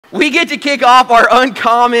We get to kick off our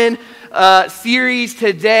Uncommon series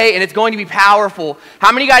today, and it's going to be powerful.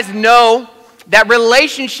 How many of you guys know that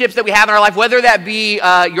relationships that we have in our life, whether that be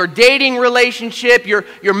your dating relationship,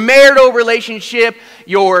 your marital relationship,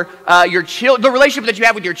 the relationship that you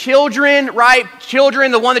have with your children, right?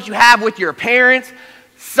 Children, the one that you have with your parents,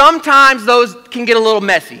 sometimes those can get a little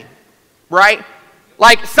messy, right?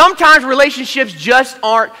 Like sometimes relationships just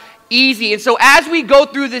aren't easy. And so as we go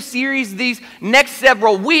through this series these next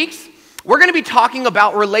several weeks, we're going to be talking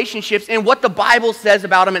about relationships and what the Bible says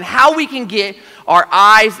about them and how we can get our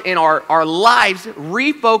eyes and our lives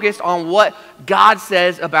refocused on what God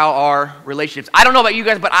says about our relationships. I don't know about you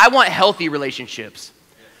guys, but I want healthy relationships.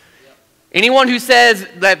 Anyone who says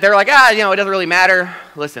that they're like, it doesn't really matter.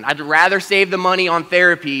 Listen, I'd rather save the money on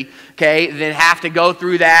therapy, okay, than have to go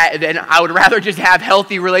through that. Then I would rather just have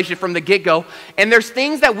healthy relationships from the get-go. And there's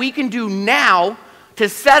things that we can do now to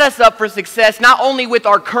set us up for success, not only with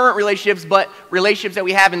our current relationships, but relationships that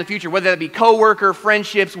we have in the future, whether that be coworker,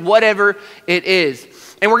 friendships, whatever it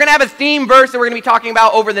is. And we're going to have a theme verse that we're going to be talking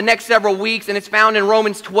about over the next several weeks, and it's found in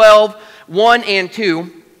Romans 12, 1 and 2.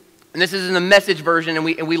 And this is in the Message version, and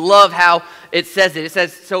we love how it says it. It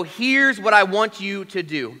says, so here's what I want you to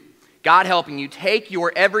do. God helping you, take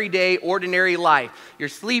your everyday, ordinary life. You're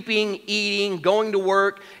sleeping, eating, going to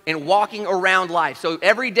work, and walking around life. So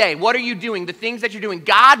every day, what are you doing? The things that you're doing.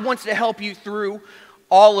 God wants to help you through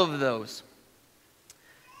all of those.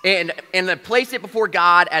 And place it before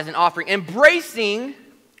God as an offering. Embracing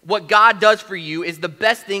what God does for you is the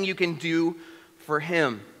best thing you can do for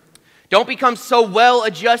Him. Don't become so well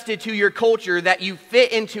adjusted to your culture that you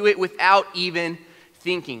fit into it without even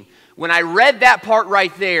thinking. When I read that part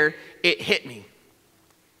right there, it hit me.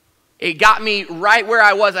 It got me right where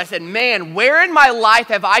I was. I said, man, where in my life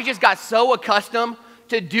have I just got so accustomed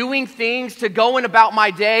to doing things, to going about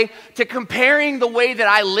my day, to comparing the way that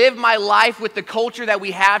I live my life with the culture that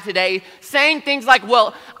we have today, saying things like,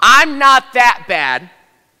 well, I'm not that bad.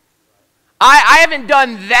 I haven't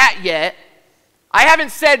done that yet. I haven't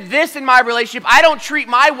said this in my relationship. I don't treat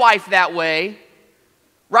my wife that way,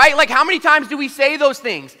 right? Like how many times do we say those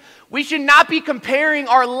things? We should not be comparing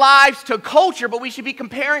our lives to culture, but we should be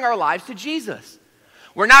comparing our lives to Jesus.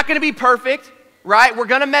 We're not going to be perfect, right? We're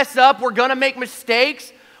going to mess up. We're going to make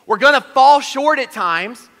mistakes. We're going to fall short at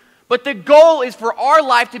times. But the goal is for our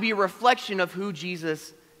life to be a reflection of who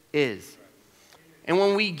Jesus is. And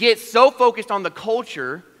when we get so focused on the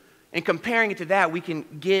culture and comparing it to that, we can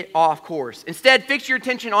get off course. Instead, fix your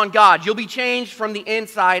attention on God. You'll be changed from the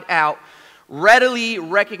inside out. Readily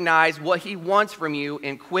recognize what He wants from you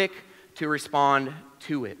and quick to respond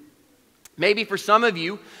to it. Maybe for some of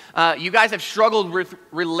you, you guys have struggled with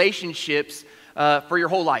relationships for your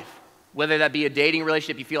whole life. Whether that be a dating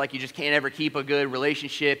relationship, you feel like you just can't ever keep a good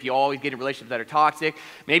relationship. You always get in relationships that are toxic.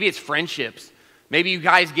 Maybe it's friendships. Maybe you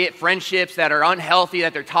guys get friendships that are unhealthy,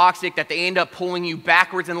 that they're toxic, that they end up pulling you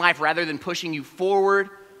backwards in life rather than pushing you forward.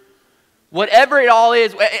 Whatever it all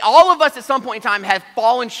is, all of us at some point in time have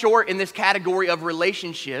fallen short in this category of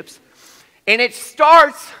relationships. And it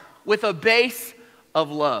starts with a base of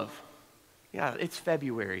love. Yeah, it's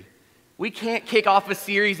February. We can't kick off a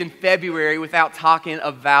series in February without talking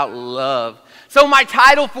about love. So my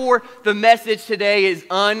title for the message today is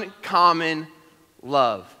Uncommon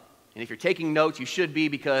Love. And if you're taking notes, you should be,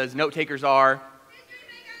 because note takers are.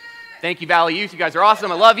 Thank you, Valley Youth. You guys are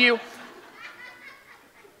awesome. I love you.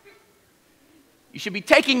 You should be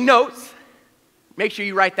taking notes. Make sure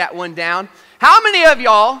you write that one down. How many of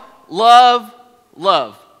y'all love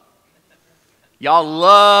love? Y'all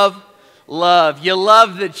love love. You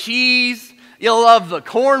love the cheese. You love the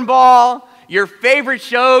cornball. Your favorite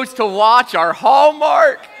shows to watch are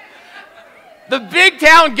Hallmark. The big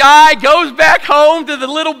town guy goes back home to the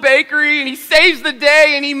little bakery and he saves the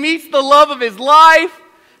day and he meets the love of his life.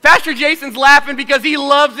 Pastor Jason's laughing because he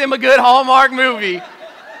loves him a good Hallmark movie.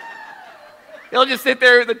 He'll just sit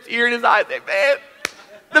there with a tear in his eye and say, man,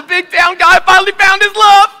 the big town guy finally found his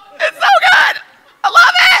love. It's so good. I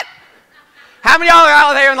love it. How many of y'all are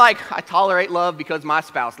out there and like, I tolerate love because my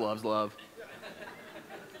spouse loves love?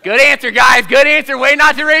 Good answer, guys. Good answer. Way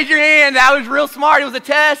not to raise your hand. That was real smart. It was a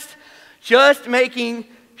test. Just making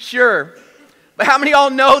sure. But how many of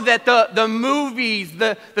y'all know that the movies,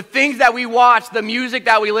 the things that we watch, the music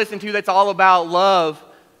that we listen to that's all about love,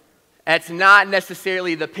 that's not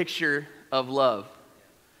necessarily the picture of love.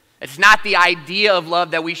 It's not the idea of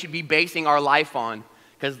love that we should be basing our life on.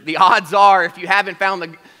 Because the odds are, if you haven't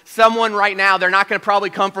found someone right now, they're not going to probably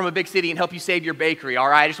come from a big city and help you save your bakery, all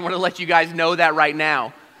right? I just want to let you guys know that right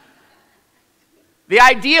now. The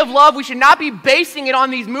idea of love, we should not be basing it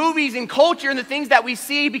on these movies and culture and the things that we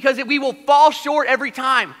see, because we will fall short every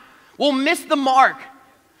time. We'll miss the mark.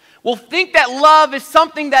 We'll think that love is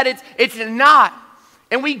something that it's not.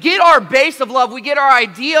 And we get our base of love, we get our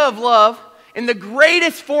idea of love in the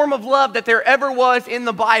greatest form of love that there ever was in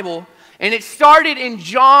the Bible. And it started in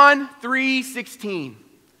John 3:16.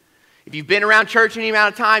 If you've been around church any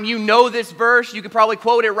amount of time, you know this verse. You could probably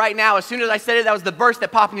quote it right now. As soon as I said it, that was the verse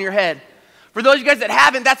that popped into your head. For those of you guys that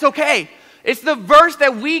haven't, that's okay. It's the verse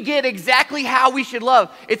that we get exactly how we should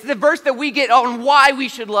love. It's the verse that we get on why we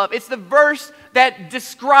should love. It's the verse that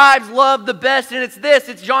describes love the best, and it's this.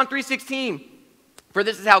 It's John 3:16. For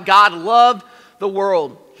this is how God loved the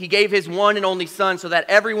world. He gave his one and only Son so that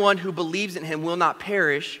everyone who believes in him will not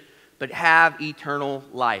perish, but have eternal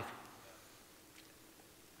life.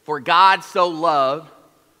 For God so loved,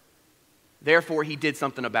 therefore he did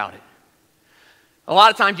something about it. A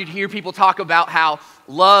lot of times you'd hear people talk about how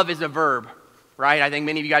love is a verb, right? I think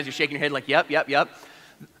many of you guys are shaking your head like, yep.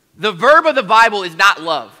 The verb of the Bible is not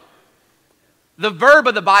love. The verb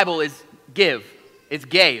of the Bible is give. It's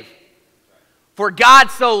gave. For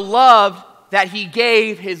God so loved that he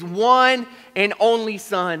gave his one and only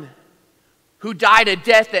Son, who died a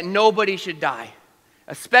death that nobody should die,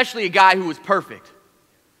 especially a guy who was perfect.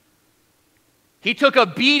 He took a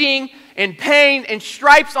beating and pain and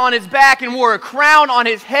stripes on his back and wore a crown on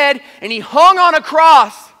his head, and he hung on a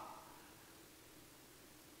cross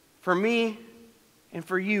for me and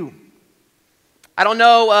for you. I don't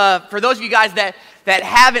know, for those of you guys that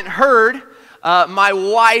haven't heard, my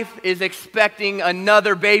wife is expecting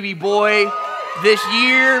another baby boy this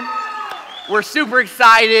year. We're super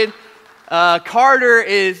excited. Carter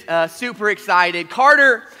is super excited.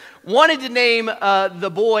 Carter wanted to name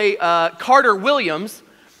the boy Carter Williams.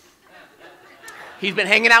 He's been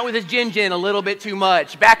hanging out with his Jin a little bit too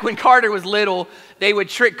much. Back when Carter was little, they would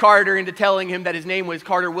trick Carter into telling him that his name was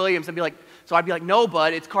Carter Williams. I'd be like, no,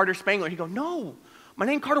 bud, it's Carter Spangler. He'd go, no, my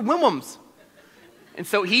name's Carter Williams. And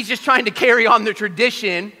so he's just trying to carry on the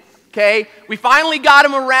tradition, okay? We finally got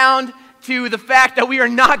him around to the fact that we are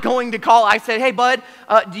not going to call. I said, hey, bud,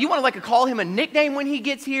 do you want to call him a nickname when he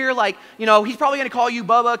gets here? He's probably going to call you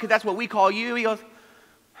Bubba because that's what we call you. He goes,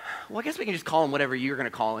 well, I guess we can just call him whatever you're going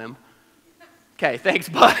to call him. Okay, thanks,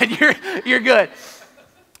 bud. You're good.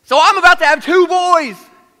 So I'm about to have 2 boys.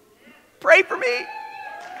 Pray for me.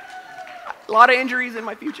 A lot of injuries in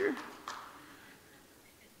my future.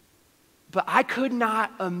 But I could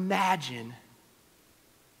not imagine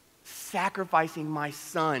sacrificing my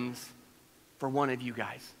sons for one of you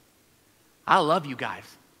guys. I love you guys.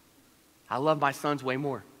 I love my sons way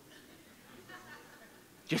more.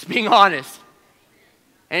 Just being honest.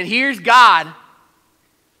 And here's God,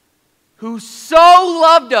 who so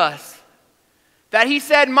loved us that he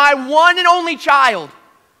said, my one and only child,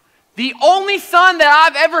 the only son that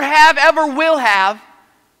I've ever will have,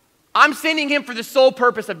 I'm sending him for the sole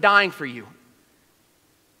purpose of dying for you.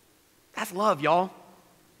 That's love, y'all.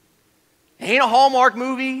 It ain't a Hallmark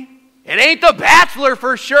movie. It ain't The Bachelor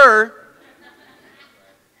for sure.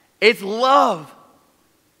 It's love.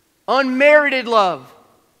 Unmerited love.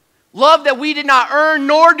 Love that we did not earn,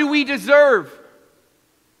 nor do we deserve.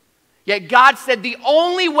 Yet God said the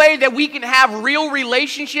only way that we can have real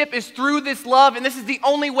relationship is through this love, and this is the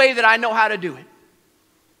only way that I know how to do it.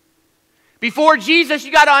 Before Jesus,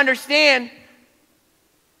 you got to understand,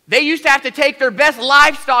 they used to have to take their best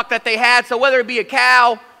livestock that they had, so whether it be a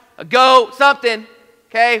cow, a goat, something,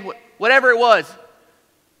 okay, whatever it was.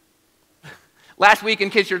 Last week in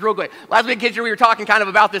Kids Church, real quick, we were talking kind of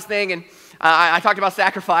about this thing, and I talked about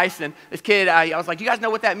sacrifice, and this kid, I was like, you guys know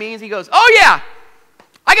what that means? He goes, oh yeah,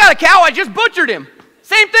 I got a cow, I just butchered him.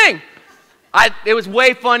 Same thing. It was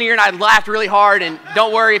way funnier, and I laughed really hard, and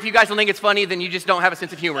don't worry, if you guys don't think it's funny, then you just don't have a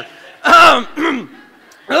sense of humor.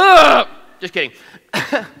 Just kidding.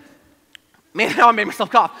 Man, now I made myself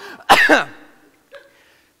cough.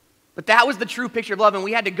 But that was the true picture of love, and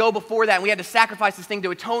we had to go before that, and we had to sacrifice this thing to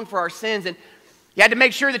atone for our sins, and you had to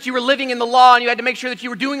make sure that you were living in the law, and you had to make sure that you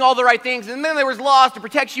were doing all the right things, and then there was laws to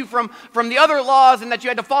protect you from the other laws, and that you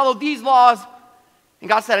had to follow these laws, and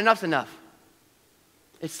God said, enough's enough.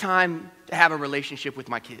 It's time to have a relationship with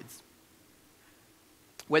my kids.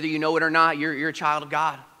 Whether you know it or not, you're a child of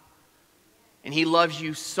God, and he loves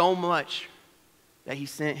you so much that he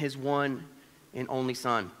sent his one and only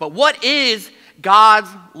Son. But what is God's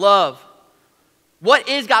love? What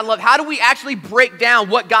is God's love? How do we actually break down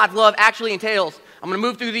what God's love actually entails? I'm going to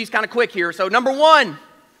move through these kind of quick here. So number 1,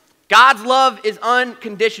 God's love is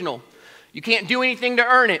unconditional. You can't do anything to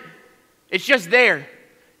earn it. It's just there.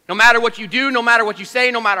 No matter what you do, no matter what you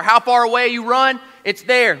say, no matter how far away you run, it's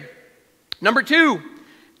there. Number 2,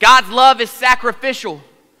 God's love is sacrificial.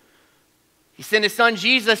 He sent his son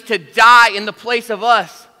Jesus to die in the place of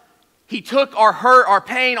us. He took our hurt, our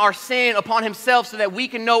pain, our sin upon himself so that we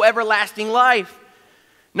can know everlasting life.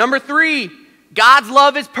 Number 3, God's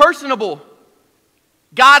love is personable.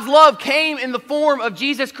 God's love came in the form of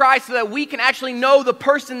Jesus Christ so that we can actually know the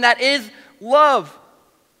person that is love.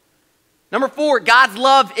 Number 4, God's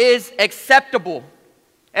love is acceptable.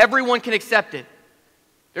 Everyone can accept it.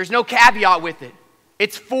 There's no caveat with it.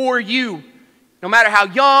 It's for you. No matter how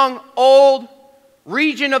young, old,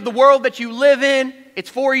 region of the world that you live in, it's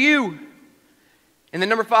for you. And then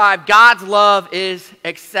number 5, God's love is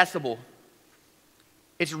accessible.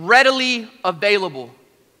 It's readily available.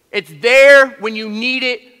 It's there when you need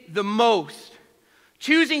it the most.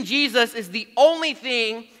 Choosing Jesus is the only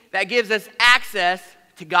thing that gives us access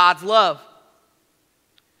to God's love.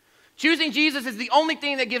 Choosing Jesus is the only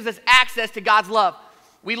thing that gives us access to God's love.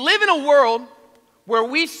 We live in a world where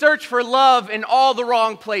we search for love in all the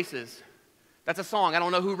wrong places. That's a song. I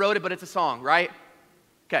don't know who wrote it, but it's a song, right?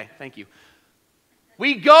 Okay, thank you.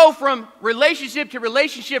 We go from relationship to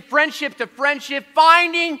relationship, friendship to friendship,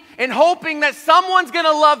 finding and hoping that someone's going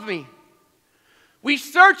to love me. We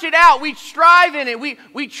search it out. We strive in it.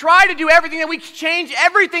 We try to do everything that we change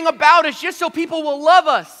everything about us just so people will love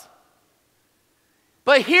us.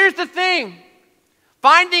 But here's the thing.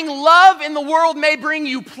 Finding love in the world may bring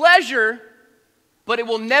you pleasure, but it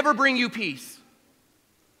will never bring you peace.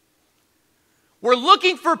 We're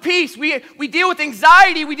looking for peace. We deal with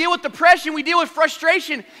anxiety, we deal with depression, we deal with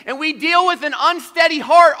frustration, and we deal with an unsteady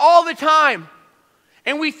heart all the time.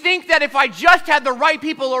 And we think that if I just had the right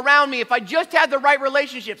people around me, if I just had the right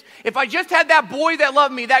relationships, if I just had that boy that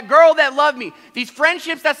loved me, that girl that loved me, these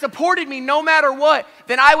friendships that supported me no matter what,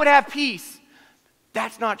 then I would have peace.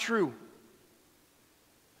 That's not true.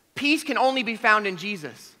 Peace can only be found in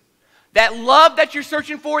Jesus. That love that you're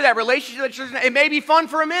searching for, that relationship that you're searching for, it may be fun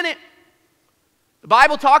for a minute. The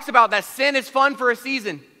Bible talks about that sin is fun for a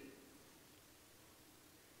season,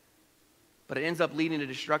 but it ends up leading to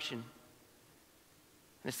destruction.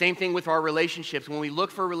 And the same thing with our relationships. When we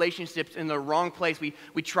look for relationships in the wrong place,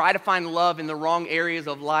 we try to find love in the wrong areas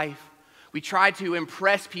of life. We try to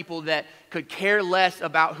impress people that could care less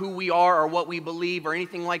about who we are or what we believe or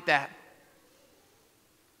anything like that.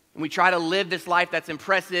 And we try to live this life that's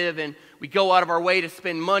impressive, and we go out of our way to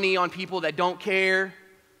spend money on people that don't care.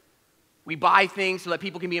 We buy things so that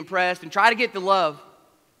people can be impressed and try to get the love.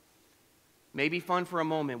 May be fun for a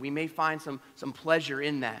moment. We may find some pleasure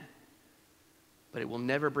in that. But it will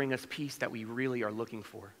never bring us peace that we really are looking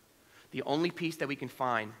for. The only peace that we can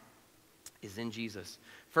find is in Jesus.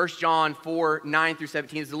 1 John 4, 9 through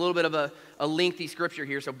 17 is a little bit of a lengthy scripture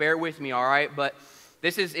here, so bear with me, all right? But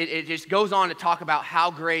this is it just goes on to talk about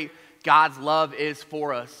how great God's love is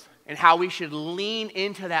for us, and how we should lean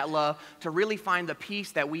into that love to really find the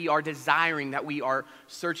peace that we are desiring, that we are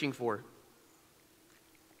searching for.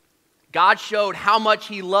 God showed how much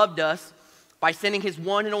He loved us by sending His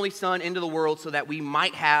one and only Son into the world so that we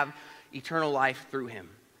might have eternal life through Him.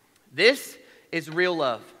 This is real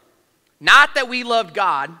love. Not that we loved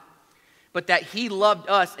God, but that He loved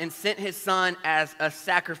us and sent His Son as a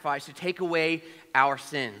sacrifice to take away our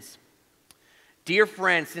sins. Dear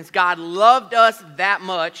friends, since God loved us that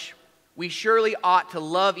much, we surely ought to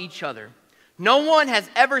love each other. No one has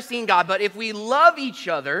ever seen God, but if we love each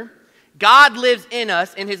other, God lives in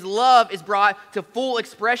us, and His love is brought to full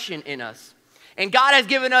expression in us. And God has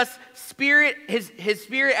given us Spirit, His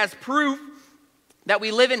Spirit as proof that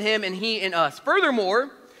we live in Him and He in us.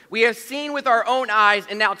 Furthermore, we have seen with our own eyes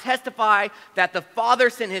and now testify that the Father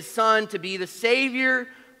sent His Son to be the Savior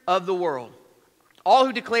of the world. All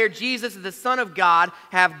who declare Jesus is the Son of God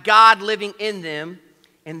have God living in them,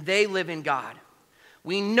 and they live in God.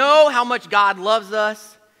 We know how much God loves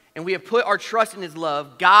us, and we have put our trust in His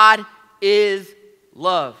love. God is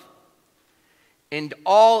love. And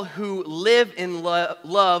all who live in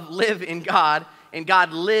love live in God, and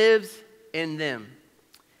God lives in them.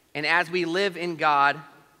 And as we live in God,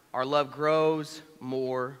 our love grows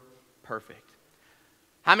more perfect.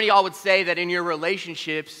 How many of y'all would say that in your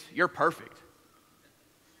relationships, you're perfect?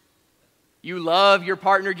 You love your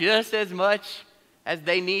partner just as much as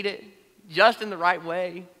they need it, just in the right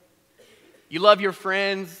way. You love your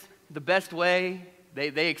friends the best way.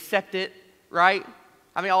 They accept it, right?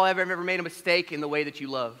 How many of y'all have ever made a mistake in the way that you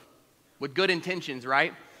love? With good intentions,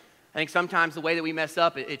 right? I think sometimes the way that we mess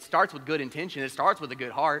up, it starts with good intention. It starts with a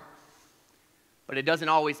good heart. But it doesn't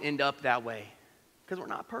always end up that way because we're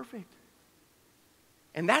not perfect.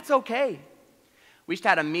 And that's okay. We just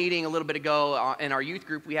had a meeting a little bit ago in our youth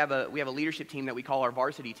group. We have a leadership team that we call our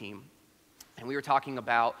varsity team. And we were talking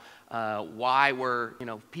about why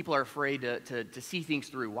people are afraid to see things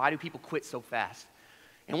through. Why do people quit so fast?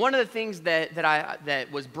 And one of the things that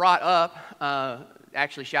was brought up,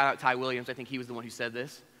 actually shout out Ty Williams, I think he was the one who said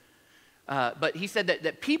this, but he said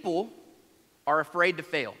that people are afraid to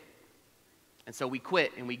fail. And so we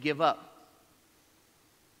quit and we give up.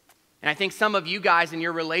 And I think some of you guys in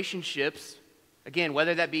your relationships, again,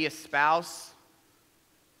 whether that be a spouse,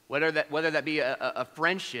 whether that be a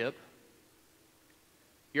friendship,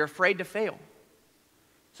 you're afraid to fail.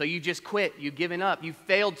 So you just quit. You've given up. You've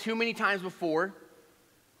failed too many times before.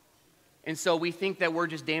 And so we think that we're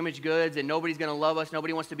just damaged goods and nobody's going to love us.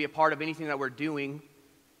 Nobody wants to be a part of anything that we're doing.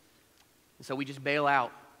 And so we just bail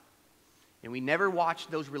out. And we never watch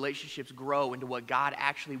those relationships grow into what God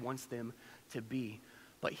actually wants them to be.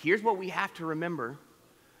 But here's what we have to remember.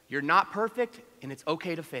 You're not perfect, and it's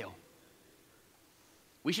okay to fail.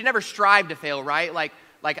 We should never strive to fail, right? Like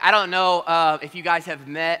I don't know if you guys have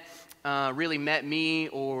really met me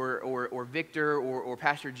or Victor or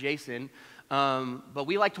Pastor Jason, but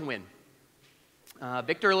we like to win.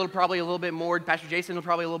 Victor probably a little bit more. Pastor Jason will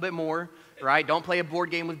probably a little bit more, right? Don't play a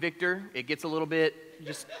board game with Victor. It gets a little bit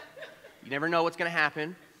you never know what's going to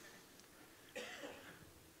happen.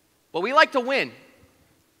 But we like to win.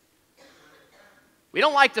 We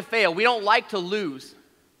don't like to fail. We don't like to lose.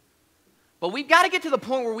 But we've got to get to the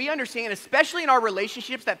point where we understand, especially in our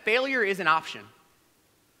relationships, that failure is an option.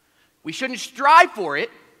 We shouldn't strive for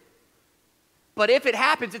it, but if it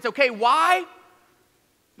happens, it's okay. Why?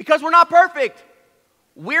 Because we're not perfect.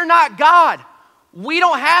 We're not God. We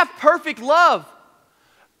don't have perfect love.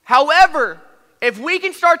 However, if we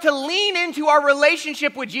can start to lean into our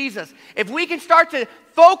relationship with Jesus, if we can start to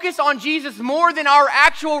focus on Jesus more than our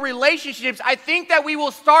actual relationships, I think that we will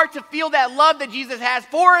start to feel that love that Jesus has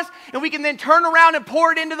for us, and we can then turn around and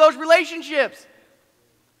pour it into those relationships.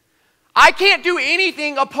 I can't do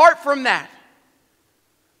anything apart from that.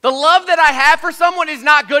 The love that I have for someone is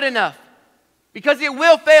not good enough because it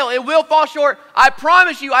will fail. It will fall short. I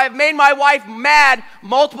promise you, I have made my wife mad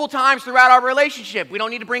multiple times throughout our relationship. We don't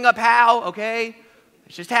need to bring up how, okay?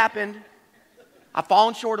 It's just happened. I've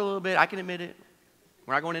fallen short a little bit. I can admit it.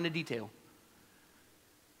 We're not going into detail.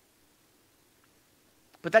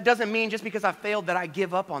 But that doesn't mean just because I failed that I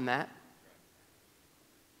give up on that.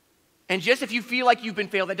 And just if you feel like you've been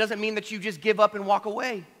failed, that doesn't mean that you just give up and walk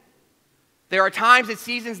away. There are times and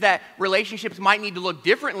seasons that relationships might need to look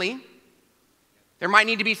differently. There might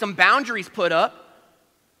need to be some boundaries put up.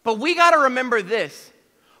 But we got to remember this.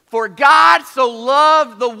 For God so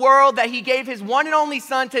loved the world that he gave his one and only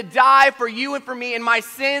son to die for you and for me in my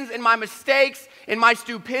sins, in my mistakes, in my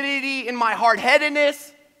stupidity, in my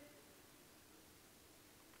hard-headedness.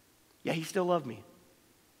 Yeah, he still loved me.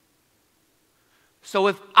 So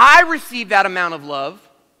if I receive that amount of love,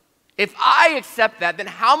 if I accept that, then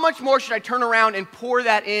how much more should I turn around and pour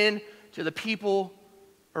that in to the people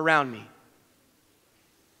around me?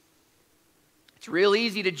 It's real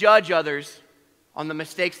easy to judge others on the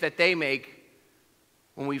mistakes that they make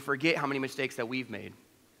when we forget how many mistakes that we've made.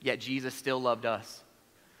 Yet Jesus still loved us.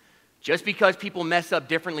 Just because people mess up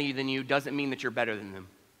differently than you doesn't mean that you're better than them.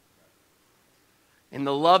 And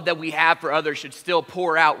the love that we have for others should still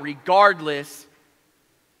pour out regardless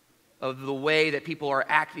of the way that people are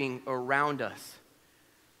acting around us.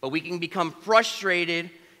 But we can become frustrated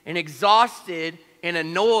and exhausted and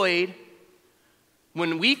annoyed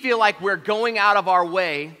when we feel like we're going out of our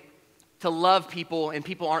way to love people and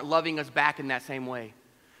people aren't loving us back in that same way.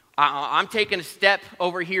 I'm taking a step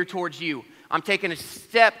over here towards you. I'm taking a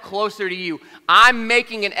step closer to you. I'm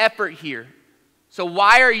making an effort here. So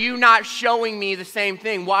why are you not showing me the same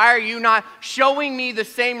thing? Why are you not showing me the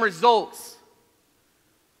same results?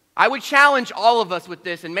 I would challenge all of us with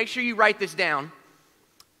this, and make sure you write this down.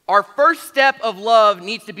 Our first step of love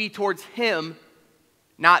needs to be towards him,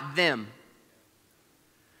 not them.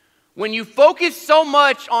 When you focus so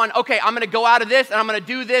much on, okay, I'm going to go out of this, and I'm going to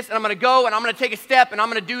do this, and I'm going to go, and I'm going to take a step, and I'm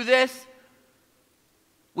going to do this,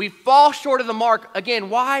 we fall short of the mark. Again,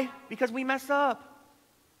 why? Because we mess up.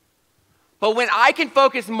 But when I can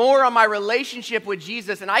focus more on my relationship with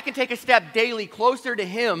Jesus, and I can take a step daily closer to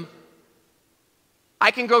him, I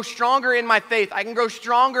can grow stronger in my faith. I can grow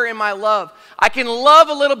stronger in my love. I can love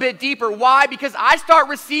a little bit deeper. Why? Because I start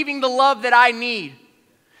receiving the love that I need.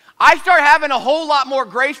 I start having a whole lot more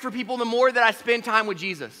grace for people the more that I spend time with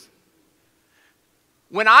Jesus.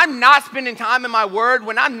 When I'm not spending time in my word,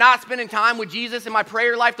 when I'm not spending time with Jesus in my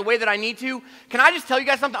prayer life the way that I need to, can I just tell you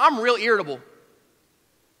guys something? I'm real irritable.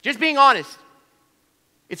 Just being honest.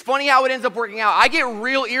 It's funny how it ends up working out. I get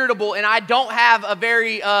real irritable and I don't have a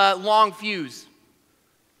very long fuse.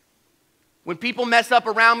 When people mess up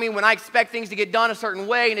around me, when I expect things to get done a certain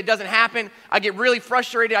way and it doesn't happen, I get really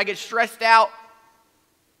frustrated, I get stressed out.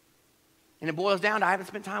 And it boils down to I haven't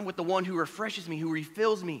spent time with the one who refreshes me, who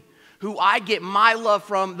refills me, who I get my love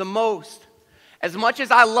from the most. As much as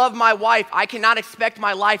I love my wife, I cannot expect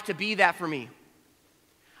my life to be that for me.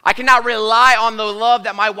 I cannot rely on the love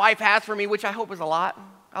that my wife has for me, which I hope is a lot.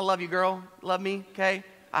 I love you, girl. Love me, okay?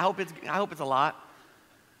 I hope it's a lot.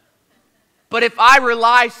 But if I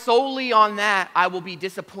rely solely on that, I will be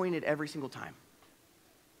disappointed every single time.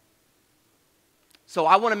 So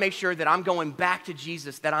I want to make sure that I'm going back to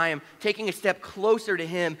Jesus, that I am taking a step closer to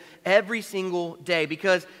him every single day.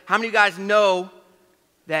 Because how many of you guys know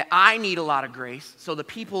that I need a lot of grace, so the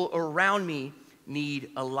people around me need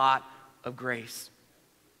a lot of grace?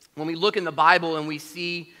 When we look in the Bible and we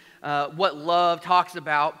see what love talks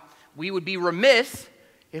about, we would be remiss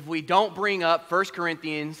if we don't bring up 1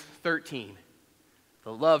 Corinthians 13,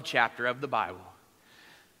 the love chapter of the Bible.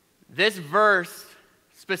 This verse,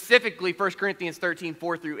 specifically 1 Corinthians 13,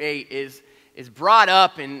 4 through 8, is brought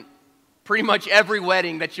up in pretty much every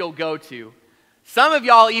wedding that you'll go to. Some of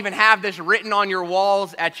y'all even have this written on your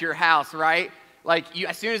walls at your house, right? Like,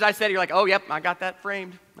 as soon as I said it, you're like, oh, yep, I got that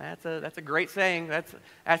framed. That's a great saying. That's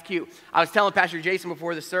cute. I was telling Pastor Jason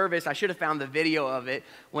before the service, I should have found the video of it.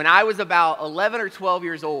 When I was about 11 or 12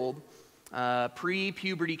 years old,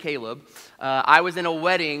 pre-puberty Caleb, I was in a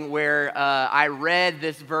wedding where I read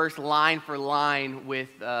this verse line for line with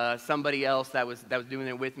somebody else that was doing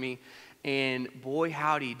it with me. And boy,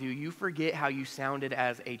 howdy, do you forget how you sounded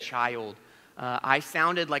as a child. I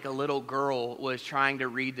sounded like a little girl was trying to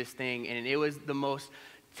read this thing, and it was the most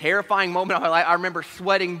terrifying moment of my life. I remember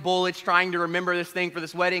sweating bullets trying to remember this thing for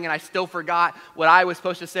this wedding, and I still forgot what I was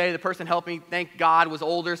supposed to say. The person helping me, thank God, was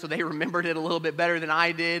older, so they remembered it a little bit better than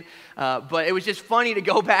I did. But it was just funny to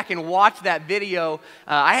go back and watch that video.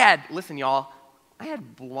 Listen, y'all, I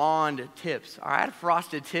had blonde tips. I had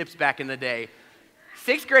frosted tips back in the day.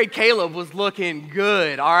 6th grade Caleb was looking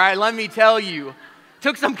good, all right, let me tell you.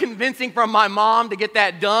 Took some convincing from my mom to get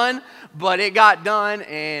that done, but it got done,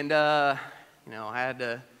 and, I had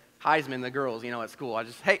to Heisman the girls, at school.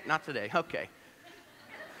 Hey, not today. Okay.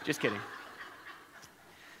 Just kidding.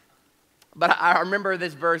 But I remember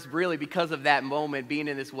this verse really because of that moment, being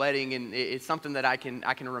in this wedding, and it's something that I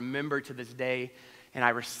can remember to this day, and I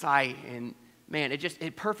recite, and man,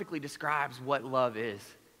 it perfectly describes what love is.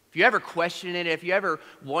 If you ever question it, if you ever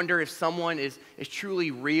wonder if someone is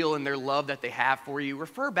truly real in their love that they have for you,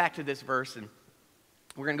 refer back to this verse, and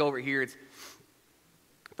we're going to go over here. It's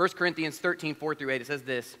 1 Corinthians 13, 4 through 8. It says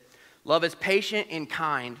this: love is patient and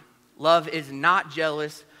kind. Love is not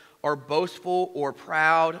jealous or boastful or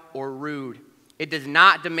proud or rude. It does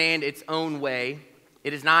not demand its own way.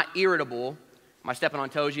 It is not irritable. Am I stepping on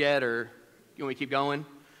toes yet, or you want me to keep going?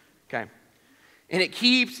 Okay. And it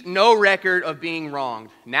keeps no record of being wronged.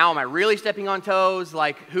 Now, am I really stepping on toes?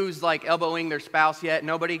 Like, who's elbowing their spouse yet?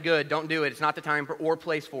 Nobody? Good. Don't do it. It's not the time or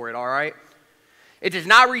place for it, all right? It does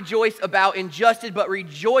not rejoice about injustice, but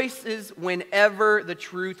rejoices whenever the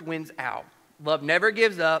truth wins out. Love never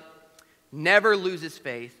gives up, never loses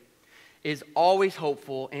faith, is always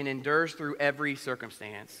hopeful, and endures through every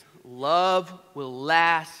circumstance. Love will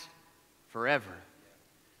last forever.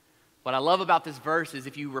 What I love about this verse is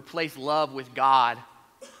if you replace love with God,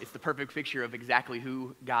 it's the perfect picture of exactly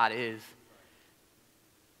who God is.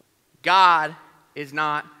 God is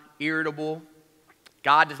not irritable.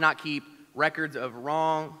 God does not keep records of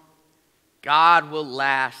wrong. God will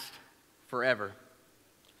last forever.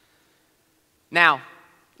 Now,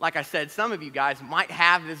 like I said, some of you guys might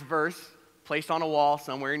have this verse placed on a wall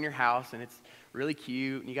somewhere in your house, and it's really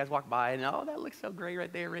cute, and you guys walk by, and oh, that looks so great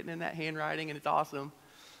right there, written in that handwriting, and it's awesome.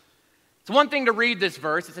 It's one thing to read this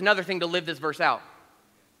verse. It's another thing to live this verse out.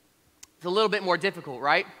 It's a little bit more difficult,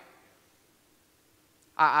 right?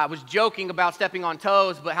 I was joking about stepping on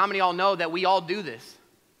toes, but how many of y'all know that we all do this?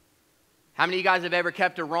 How many of you guys have ever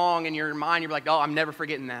kept a wrong in your mind? You're like, oh, I'm never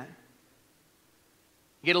forgetting that.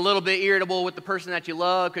 You get a little bit irritable with the person that you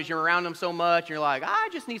love because you're around them so much. And you're like, I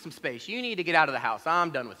just need some space. You need to get out of the house.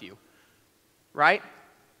 I'm done with you. Right?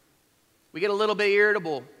 We get a little bit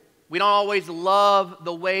irritable. We don't always love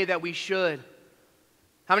the way that we should.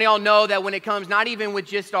 How many of y'all know that when it comes not even with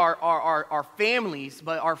just our families,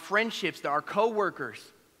 but our friendships, our coworkers,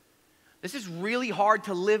 this is really hard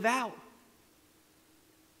to live out.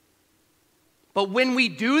 But when we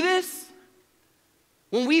do this,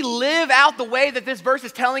 when we live out the way that this verse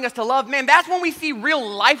is telling us to love, man, that's when we see real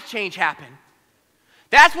life change happen.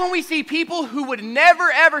 That's when we see people who would never,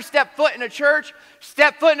 ever step foot in a church,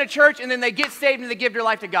 and then they get saved and they give their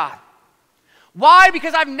life to God. Why?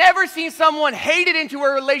 Because I've never seen someone hated into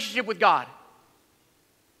a relationship with God.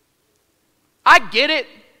 I get it.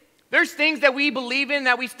 There's things that we believe in,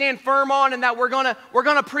 that we stand firm on, and that we're gonna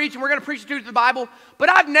preach, and we're gonna preach the truth of the Bible. But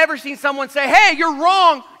I've never seen someone say, hey, you're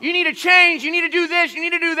wrong. You need to change. You need to do this. You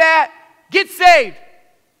need to do that. Get saved.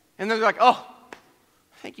 And they're like, oh,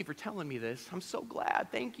 thank you for telling me this. I'm so glad.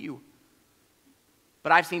 Thank you.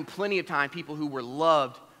 But I've seen plenty of time people who were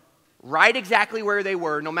loved right exactly where they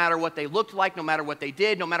were, no matter what they looked like, no matter what they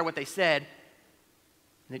did, no matter what they said,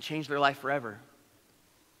 and it changed their life forever.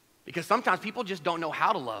 Because sometimes people just don't know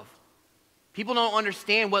how to love. People don't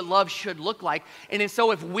understand what love should look like. And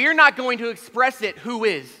so if we're not going to express it, who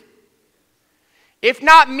is? If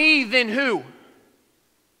not me, then who?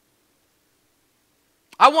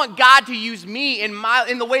 I want God to use me in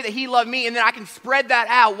the way that He loved me, and then I can spread that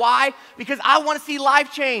out. Why? Because I want to see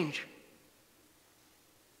life change.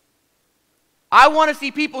 I want to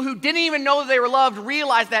see people who didn't even know that they were loved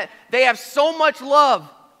realize that they have so much love.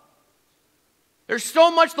 There's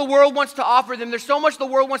so much the world wants to offer them. There's so much the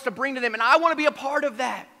world wants to bring to them, and I want to be a part of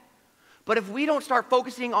that. But if we don't start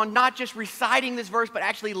focusing on not just reciting this verse, but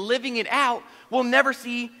actually living it out, we'll never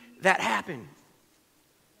see that happen.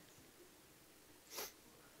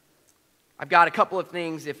 I've got a couple of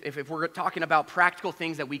things, if we're talking about practical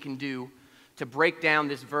things that we can do to break down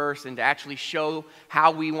this verse and to actually show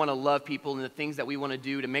how we want to love people and the things that we want to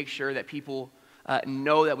do to make sure that people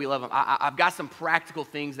know that we love them. I've got some practical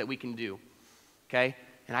things that we can do. Okay?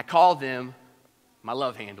 And I call them my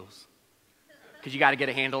love handles. Because you got to get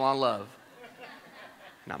a handle on love.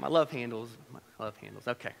 Not my love handles, my love handles.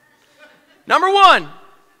 Okay. Number one.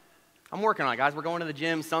 I'm working on it, guys. We're going to the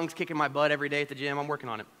gym. Sung's kicking my butt every day at the gym. I'm working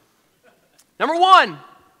on it. Number one.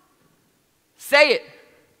 Say it.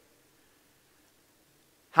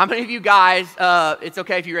 How many of you guys, it's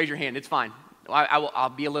okay if you raise your hand. It's fine. I'll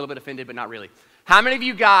be a little bit offended, but not really. How many of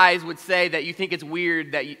you guys would say that you think it's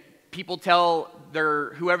weird that people tell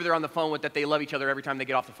whoever they're on the phone with that they love each other every time they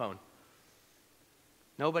get off the phone?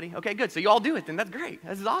 Nobody? Okay, good. So you all do it then. That's great.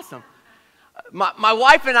 This is awesome. My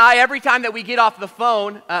wife and I, every time that we get off the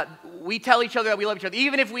phone, we tell each other that we love each other.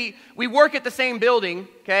 Even if we work at the same building,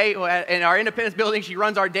 okay, in our Independence building, she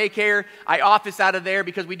runs our daycare. I office out of there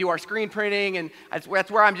because we do our screen printing, and that's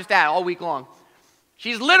where I'm just at all week long.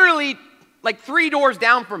 She's literally like 3 doors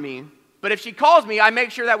down from me, but if she calls me, I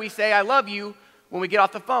make sure that we say, I love you, when we get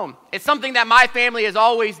off the phone. It's something that my family has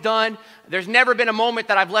always done. There's never been a moment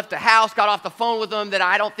that I've left the house, got off the phone with them, that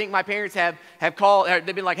I don't think my parents have called.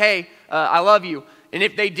 They've been like, hey, I love you. And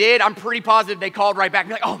if they did, I'm pretty positive they called right back and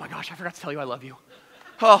be like, oh my gosh, I forgot to tell you I love you.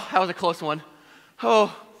 Oh, that was a close one.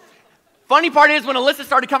 Oh. Funny part is when Alyssa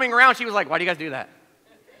started coming around, she was like, why do you guys do that?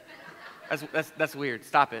 That's weird.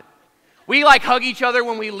 Stop it. We like hug each other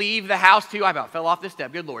when we leave the house too. I about fell off this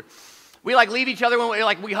step. Good Lord. We like leave each other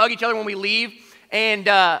we hug each other when we leave. And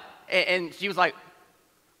she was like,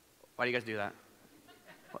 why do you guys do that?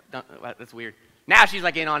 That's weird. Now she's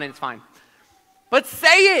like in on it, it's fine. But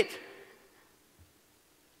say it.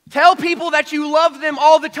 Tell people that you love them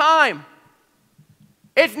all the time.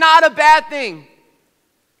 It's not a bad thing.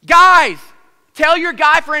 Guys, tell your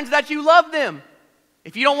guy friends that you love them.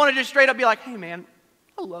 If you don't want to just straight up be like, hey man,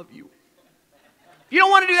 I love you. If you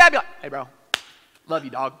don't want to do that, be like, hey bro, love you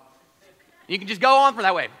dog. You can just go on from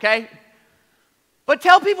that way, okay? But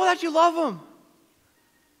tell people that you love them.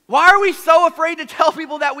 Why are we so afraid to tell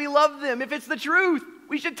people that we love them? If it's the truth,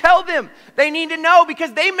 we should tell them. They need to know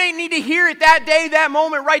because they may need to hear it that day, that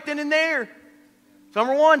moment, right then and there. So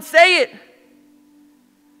number one, say it.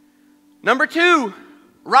 Number two,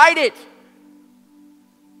 write it.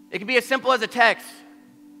 It can be as simple as a text.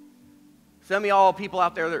 Some of y'all people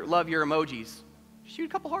out there that love your emojis, shoot a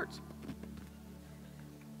couple hearts.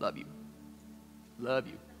 Love you. Love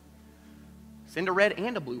you. Send a red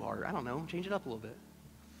and a blue heart. I don't know. Change it up a little bit.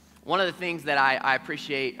 One of the things that I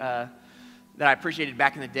appreciate, that I appreciated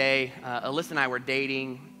back in the day, Alyssa and I were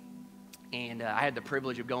dating, and I had the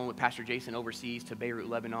privilege of going with Pastor Jason overseas to Beirut,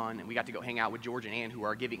 Lebanon, and we got to go hang out with George and Ann, who were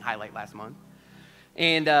our giving highlight last month.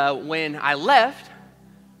 And when I left,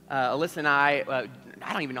 Alyssa and I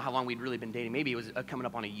don't even know how long we'd really been dating. Maybe it was coming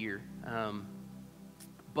up on a year.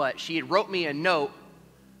 But she had wrote me a note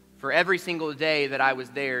for every single day that I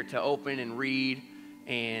was there to open and read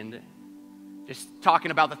and just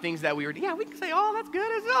talking about the things that we were doing. Yeah, we can say, oh, that's good.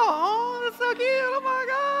 Oh, that's so cute. Oh, my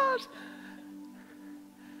gosh.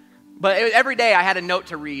 But every day I had a note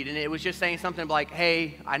to read, and it was just saying something like,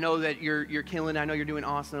 hey, I know that you're killing it. I know you're doing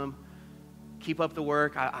awesome. Keep up the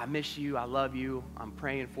work. I miss you. I love you. I'm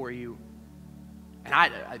praying for you. And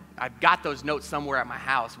I've got those notes somewhere at my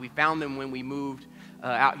house. We found them when we moved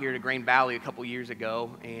out here to Grain Valley a couple years ago,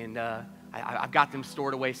 and I've got them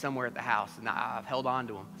stored away somewhere at the house, and I've held on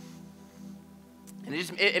to them. And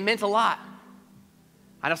it meant a lot.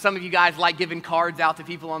 I know some of you guys like giving cards out to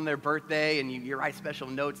people on their birthday, and you write special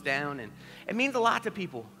notes down, and it means a lot to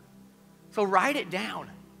people. So write it down.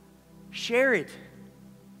 Share it.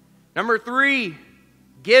 Number 3,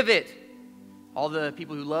 give it. All the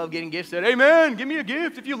people who love getting gifts said, amen, give me a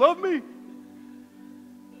gift if you love me.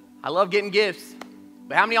 I love getting gifts.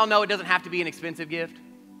 But how many of y'all know it doesn't have to be an expensive gift?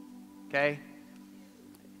 Okay?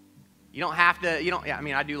 You don't have to, yeah, I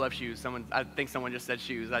mean, I do love shoes. I think someone just said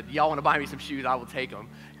shoes. Y'all want to buy me some shoes, I will take them,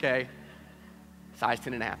 okay? Size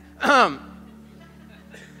 10.5.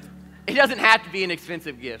 It doesn't have to be an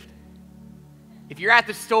expensive gift. If you're at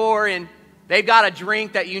the store and they've got a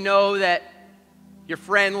drink that you know that your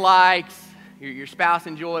friend likes, your spouse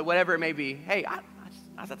enjoys, whatever it may be, hey, I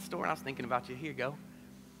was at the store and I was thinking about you. Here you go.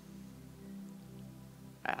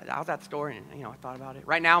 I was at the store and, I thought about it.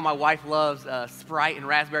 Right now, my wife loves Sprite and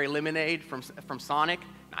raspberry lemonade from Sonic.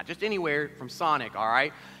 Not just anywhere, from Sonic, all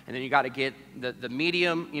right? And then you got to get the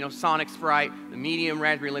medium, Sonic Sprite, the medium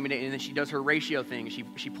raspberry lemonade, and then she does her ratio thing.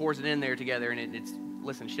 She pours it in there together, and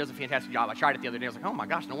listen, she does a fantastic job. I tried it the other day. I was like, oh my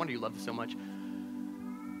gosh, no wonder you love this so much.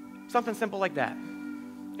 Something simple like that.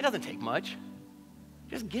 It doesn't take much.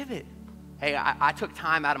 Just give it. Hey, I took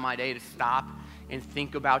time out of my day to stop and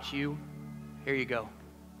think about you. Here you go.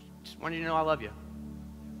 Just wanted you to know I love you.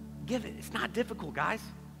 Give it. It's not difficult, guys.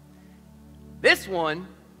 This one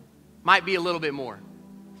might be a little bit more.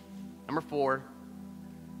 Number 4,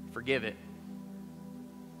 forgive it.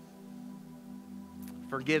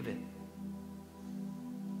 Forgive it.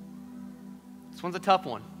 This one's a tough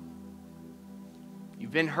one.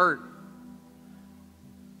 You've been hurt.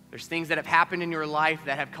 There's things that have happened in your life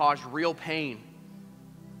that have caused real pain.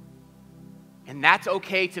 And that's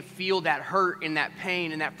okay to feel that hurt and that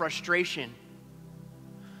pain and that frustration.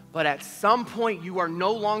 But at some point, you are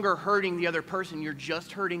no longer hurting the other person. You're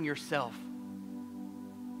just hurting yourself.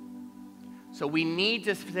 So we need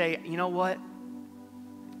to say, you know what?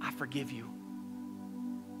 I forgive you.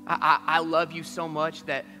 I love you so much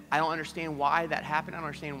that I don't understand why that happened. I don't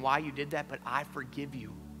understand why you did that, but I forgive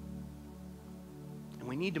you. And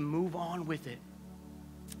we need to move on with it.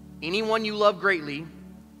 Anyone you love greatly,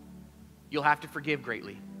 you'll have to forgive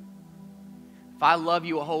greatly. If I love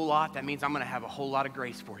you a whole lot, that means I'm going to have a whole lot of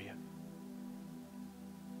grace for you.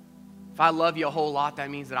 If I love you a whole lot, that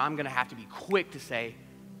means that I'm going to have to be quick to say,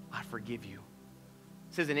 I forgive you.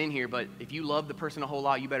 This isn't in here, but if you love the person a whole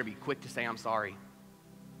lot, you better be quick to say, I'm sorry.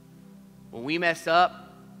 When we mess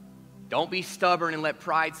up, don't be stubborn and let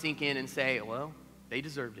pride sink in and say, well, they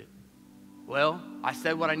deserved it. Well, I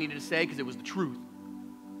said what I needed to say because it was the truth.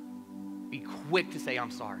 Be quick to say,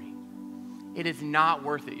 I'm sorry. It is not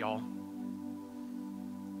worth it, y'all.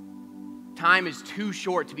 Time is too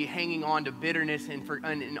short to be hanging on to bitterness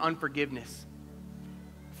and unforgiveness.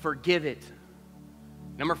 Forgive it.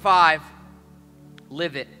 Number 5,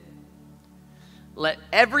 live it. Let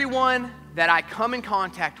everyone that I come in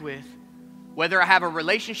contact with, whether I have a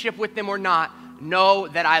relationship with them or not, know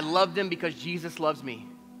that I love them because Jesus loves me.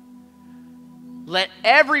 Let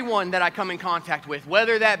everyone that I come in contact with,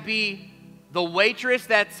 whether that be the waitress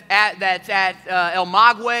that's at El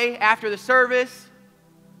Maguey after the service,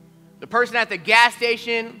 the person at the gas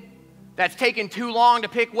station that's taking too long to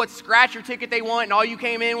pick what scratcher ticket they want and all you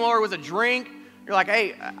came in for was a drink. You're like,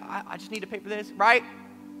 hey, I just need to pay for this, right?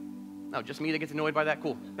 No, just me that gets annoyed by that?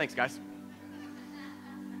 Cool. Thanks, guys.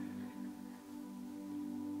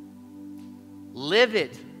 Live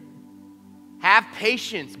it. Have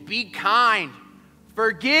patience. Be kind.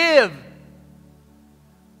 Forgive.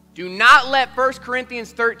 Do not let 1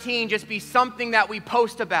 Corinthians 13 just be something that we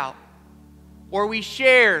post about or we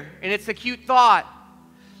share and it's a cute thought.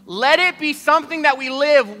 Let it be something that we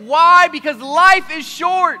live. Why? Because life is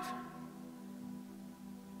short.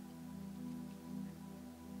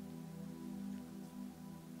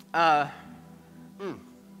 My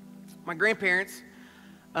grandparents,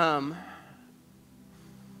 didn't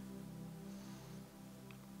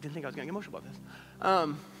think I was going to get emotional about this.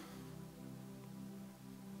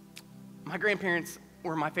 My grandparents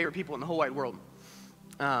were my favorite people in the whole wide world.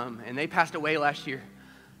 And they passed away last year.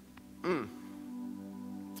 And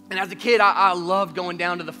as a kid, I loved going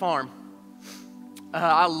down to the farm.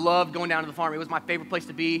 I loved going down to the farm. It was my favorite place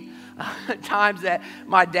to be. Times that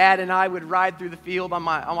my dad and I would ride through the field on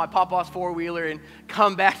my papa's four-wheeler and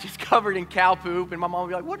come back just covered in cow poop. And my mom would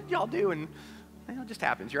be like, what did y'all do? And it just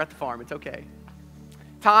happens. You're at the farm. It's okay.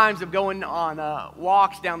 Times of going on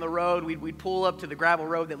walks down the road, we'd pull up to the gravel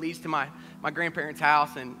road that leads to my grandparents'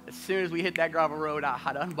 house. And as soon as we hit that gravel road,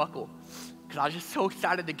 I'd unbuckle because I was just so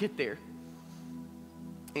excited to get there.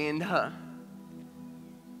 And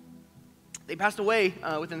They passed away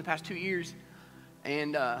within the past 2 years,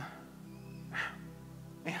 and man,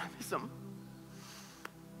 I miss them.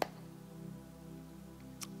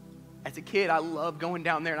 As a kid, I loved going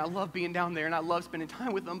down there, and I loved being down there, and I loved spending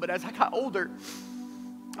time with them, but as I got older,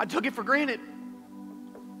 I took it for granted.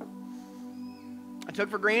 I took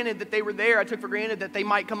for granted that they were there. I took for granted that they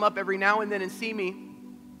might come up every now and then and see me.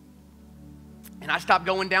 And I stopped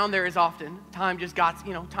going down there as often. Time just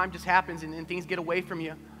happens and things get away from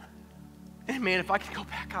you. And man, if I could go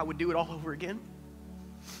back, I would do it all over again.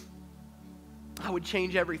 I would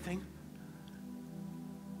change everything.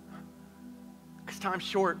 Because time's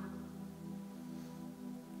short.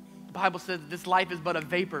 The Bible says that this life is but a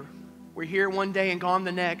vapor. We're here one day and gone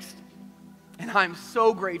the next. And I'm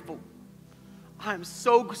so grateful. I'm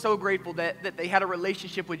so grateful that they had a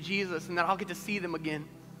relationship with Jesus and that I'll get to see them again.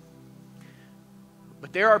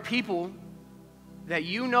 But there are people that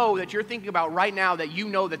you know that you're thinking about right now that you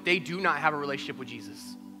know that they do not have a relationship with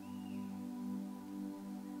Jesus.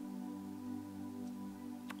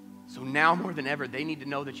 So now more than ever, they need to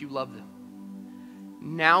know that you love them.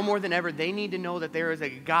 Now more than ever, they need to know that there is a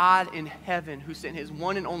God in heaven who sent his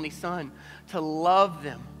one and only Son to love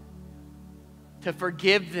them, to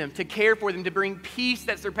forgive them, to care for them, to bring peace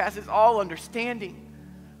that surpasses all understanding.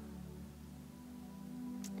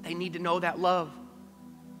 They need to know that love.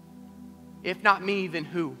 If not me, then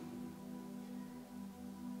who?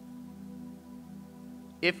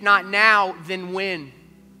 If not now, then when?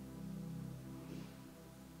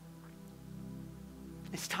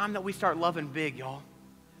 It's time that we start loving big, y'all.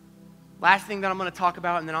 Last thing that I'm going to talk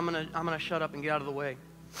about, and then I'm going to shut up and get out of the way.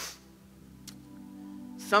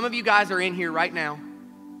 Some of you guys are in here right now,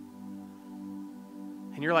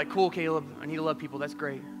 and you're like, cool, Caleb, I need to love people. That's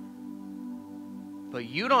great. But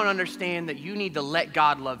you don't understand that you need to let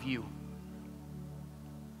God love you.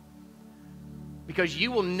 Because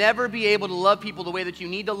you will never be able to love people the way that you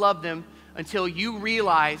need to love them until you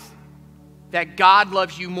realize that God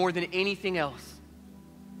loves you more than anything else.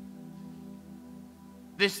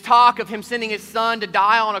 This talk of him sending his Son to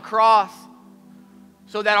die on a cross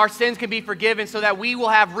so that our sins can be forgiven, so that we will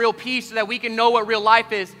have real peace, so that we can know what real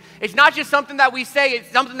life is. It's not just something that we say,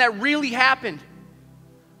 it's something that really happened.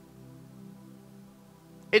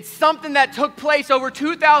 It's something that took place over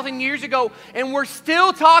 2,000 years ago, and we're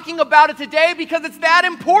still talking about it today because it's that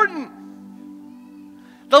important.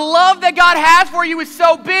 The love that God has for you is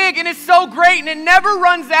so big and it's so great, and it never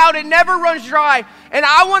runs out, it never runs dry. And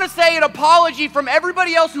I want to say an apology from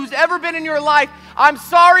everybody else who's ever been in your life. I'm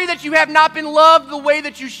sorry that you have not been loved the way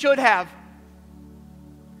that you should have.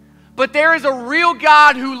 But there is a real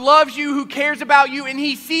God who loves you, who cares about you, and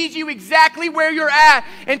he sees you exactly where you're at.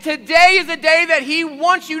 And today is a day that he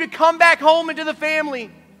wants you to come back home into the family.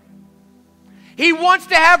 He wants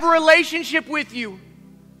to have a relationship with you.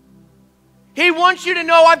 He wants you to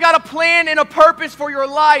know, I've got a plan and a purpose for your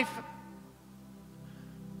life.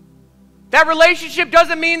 That relationship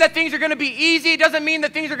doesn't mean that things are going to be easy. It doesn't mean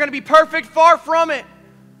that things are going to be perfect. Far from it.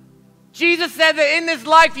 Jesus said that in this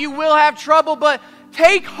life you will have trouble, but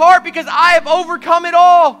take heart because I have overcome it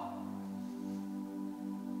all.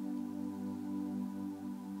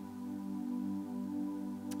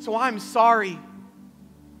 So I'm sorry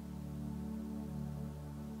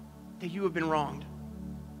that you have been wronged.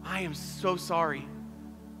 I am so sorry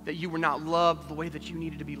that you were not loved the way that you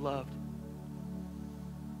needed to be loved.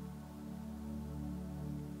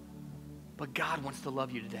 But God wants to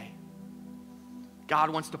love you today. God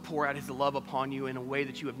wants to pour out his love upon you in a way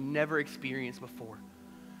that you have never experienced before.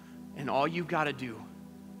 And all you've got to do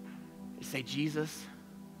is say, Jesus,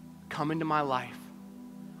 come into my life.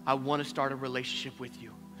 I want to start a relationship with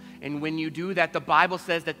you. And when you do that, the Bible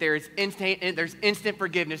says that there's instant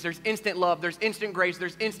forgiveness, there's instant love, there's instant grace,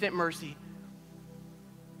 there's instant mercy.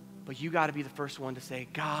 But you got to be the first one to say,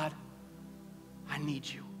 God, I need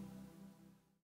you.